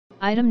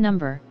Item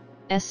Number,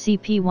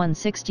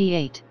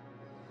 SCP-168.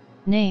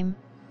 Name,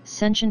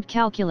 Sentient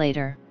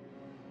Calculator.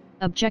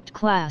 Object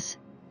Class,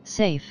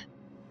 Safe.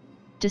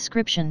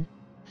 Description,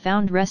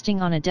 found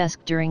resting on a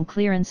desk during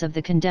clearance of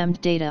the condemned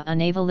data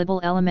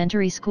unavailable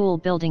elementary school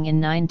building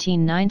in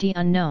 1990.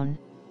 Unknown,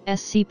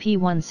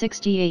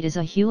 SCP-168 is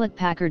a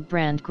Hewlett-Packard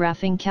brand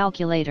graphing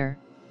calculator,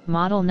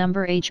 model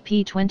number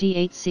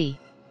HP28C.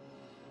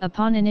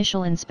 Upon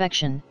initial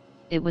inspection,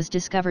 it was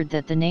discovered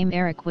that the name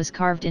Eric was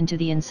carved into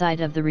the inside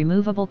of the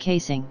removable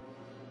casing.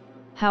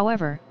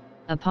 However,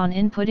 upon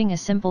inputting a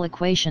simple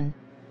equation,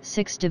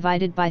 6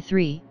 divided by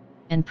 3,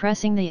 and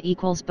pressing the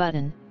equals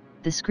button,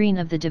 the screen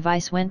of the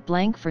device went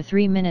blank for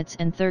 3 minutes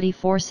and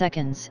 34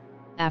 seconds,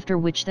 after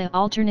which the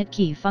alternate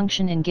key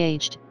function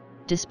engaged,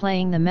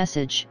 displaying the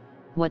message,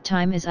 "What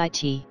time is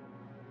it?"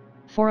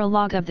 For a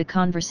log of the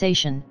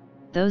conversation,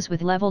 those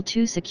with Level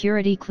 2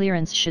 security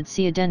clearance should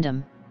see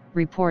Addendum,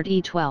 Report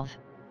E12.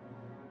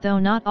 Though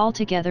not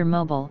altogether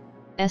mobile,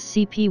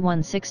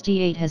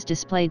 SCP-168 has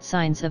displayed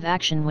signs of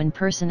action when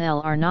personnel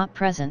are not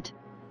present.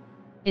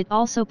 It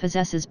also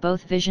possesses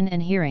both vision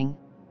and hearing,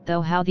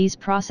 though how these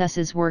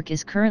processes work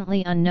is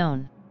currently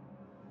unknown.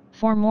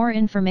 For more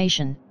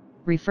information,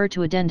 refer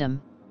to Addendum,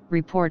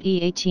 Report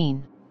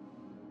E18.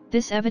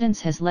 This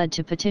evidence has led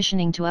to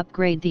petitioning to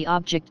upgrade the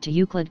object to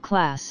Euclid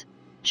class,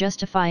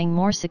 justifying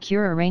more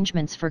secure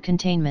arrangements for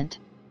containment.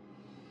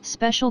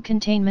 Special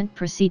Containment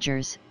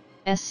Procedures.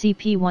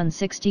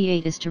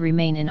 SCP-168 is to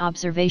remain in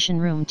Observation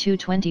Room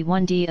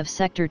 221D of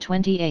Sector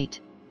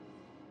 28.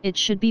 It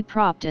should be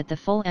propped at the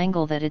full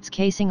angle that its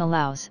casing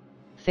allows,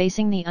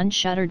 facing the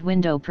unshuttered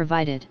window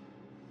provided.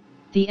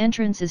 The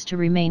entrance is to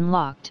remain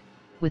locked,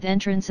 with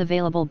entrance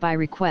available by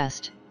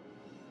request.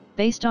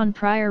 Based on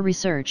prior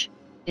research,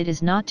 it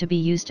is not to be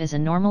used as a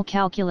normal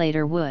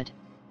calculator would.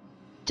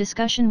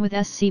 Discussion with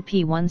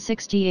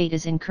SCP-168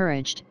 is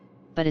encouraged,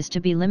 but is to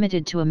be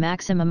limited to a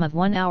maximum of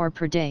 1 hour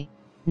per day,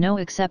 no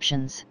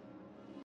exceptions.